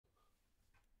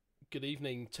Good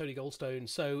evening, Tony Goldstone.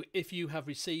 So, if you have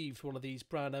received one of these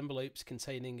brown envelopes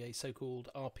containing a so-called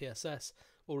RPSS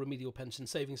or remedial pension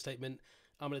savings statement,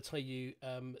 I'm going to tell you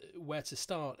where to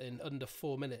start in under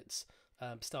 4 minutes,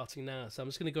 starting now. So, I'm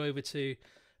just going to go over to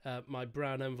my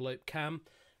brown envelope cam.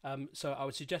 So, I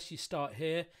would suggest you start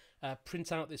here,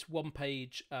 print out this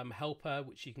one-page helper,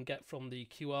 which you can get from the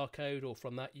QR code or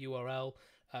from that URL,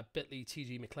 bit.ly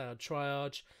TG McLeod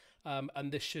triage,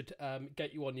 and this should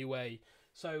get you on your way.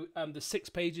 So there's 6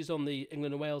 pages on the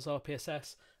England and Wales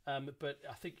RPSS, but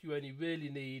I think you only really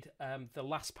need the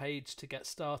last page to get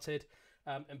started.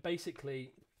 And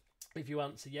basically, if you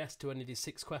answer yes to any of these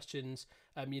 6 questions,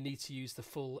 you need to use the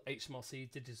full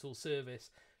HMRC digital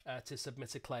service to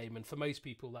submit a claim. And for most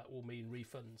people, that will mean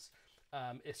refunds,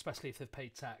 especially if they've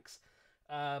paid tax,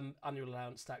 annual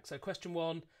allowance tax. So question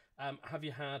 1, have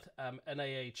you had an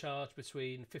AA charge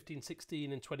between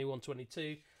 15/16 and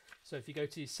 21/22? So if you go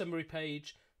to your summary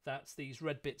page, that's these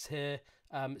red bits here.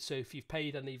 So if you've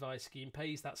paid any via Scheme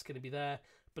Pays, that's going to be there.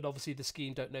 But obviously the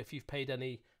scheme don't know if you've paid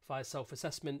any via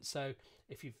self-assessment. So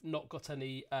if you've not got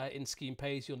any in Scheme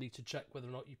Pays, you'll need to check whether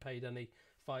or not you paid any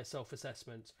via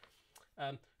self-assessment.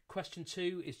 Question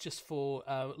 2 is just for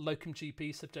locum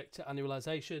GP subject to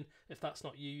annualisation. If that's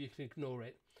not you, you can ignore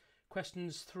it.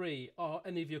 Questions 3, are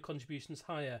any of your contributions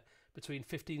higher between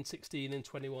 15/16 and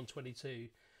 21/22?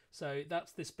 So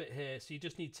that's this bit here. So you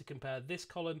just need to compare this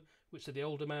column, which are the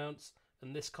old amounts,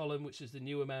 and this column, which is the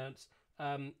new amounts.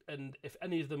 And if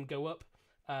any of them go up,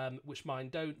 which mine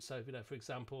don't, so for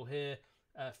example here,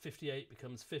 58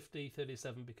 becomes 50,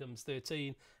 37 becomes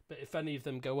 13. But if any of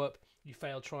them go up, you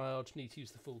fail triage, need to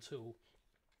use the full tool.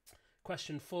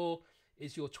 Question 4,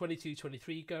 is your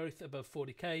 22/23 growth above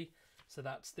 40k? So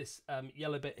that's this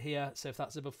yellow bit here. So if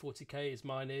that's above 40k, as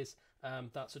mine is,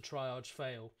 that's a triage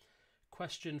fail.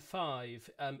 Question 5,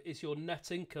 is your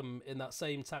net income in that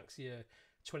same tax year,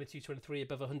 22/23,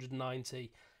 above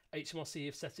 190? HMRC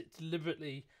have set it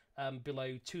deliberately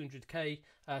below 200k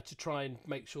to try and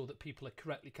make sure that people are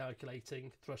correctly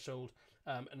calculating threshold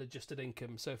and adjusted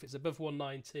income. So if it's above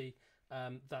 190,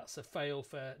 that's a fail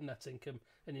for net income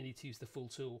and you need to use the full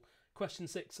tool. Question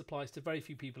 6 applies to very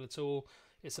few people at all.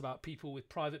 It's about people with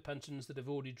private pensions that have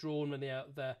already drawn money out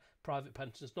of their private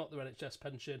pensions, not their NHS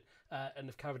pension, and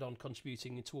have carried on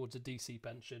contributing towards a DC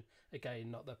pension, again,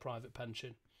 not their private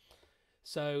pension.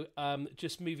 So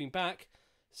just moving back,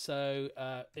 so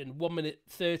in 1 minute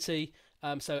 30,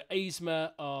 so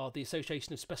ASMA are the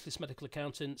Association of Specialist Medical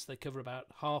Accountants. They cover about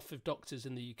half of doctors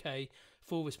in the UK.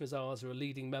 Forvis Mazars are a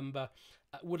leading member.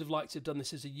 Would have liked to have done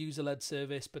this as a user-led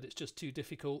service, but it's just too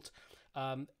difficult.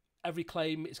 Every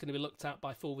claim is going to be looked at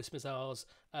by Forvis Mazars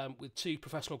with 2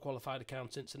 professional qualified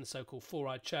accountants and a so-called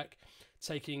 4-eye check,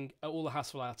 taking all the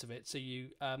hassle out of it. So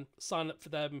you sign up for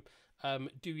them,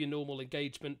 do your normal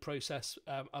engagement process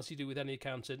as you do with any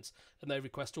accountants, and they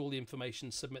request all the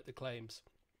information, submit the claims.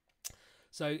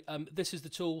 So this is the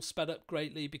tool, sped up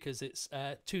greatly because it's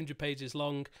 200 pages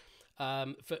long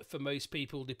for most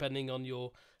people, depending on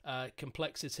your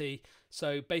complexity.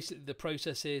 So basically the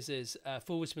process is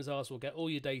Forvis Mazars will get all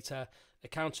your data,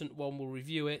 accountant 1 will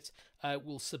review it,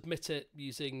 will submit it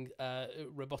using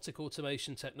robotic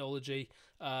automation technology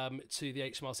to the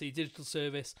HMRC digital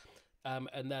service.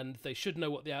 And then they should know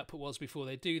what the output was before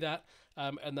they do that,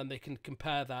 and then they can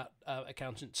compare that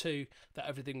accountant to that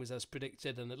everything was as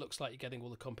predicted and it looks like you're getting all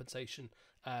the compensation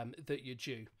that you're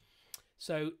due.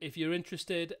 So if you're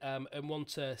interested and want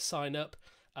to sign up,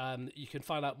 you can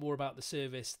find out more about the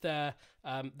service there.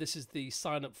 This is the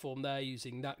sign up form there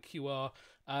using that QR.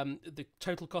 The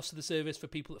total cost of the service for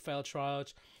people that fail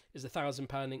triage is £1,000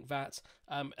 Inc VAT,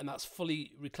 and that's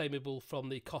fully reclaimable from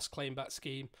the cost claim back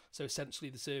scheme. So essentially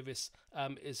the service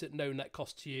is at no net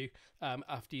cost to you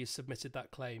after you've submitted that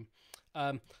claim.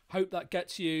 Hope that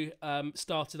gets you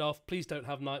started off. Please don't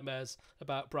have nightmares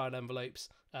about brown envelopes.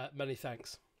 Many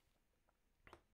thanks.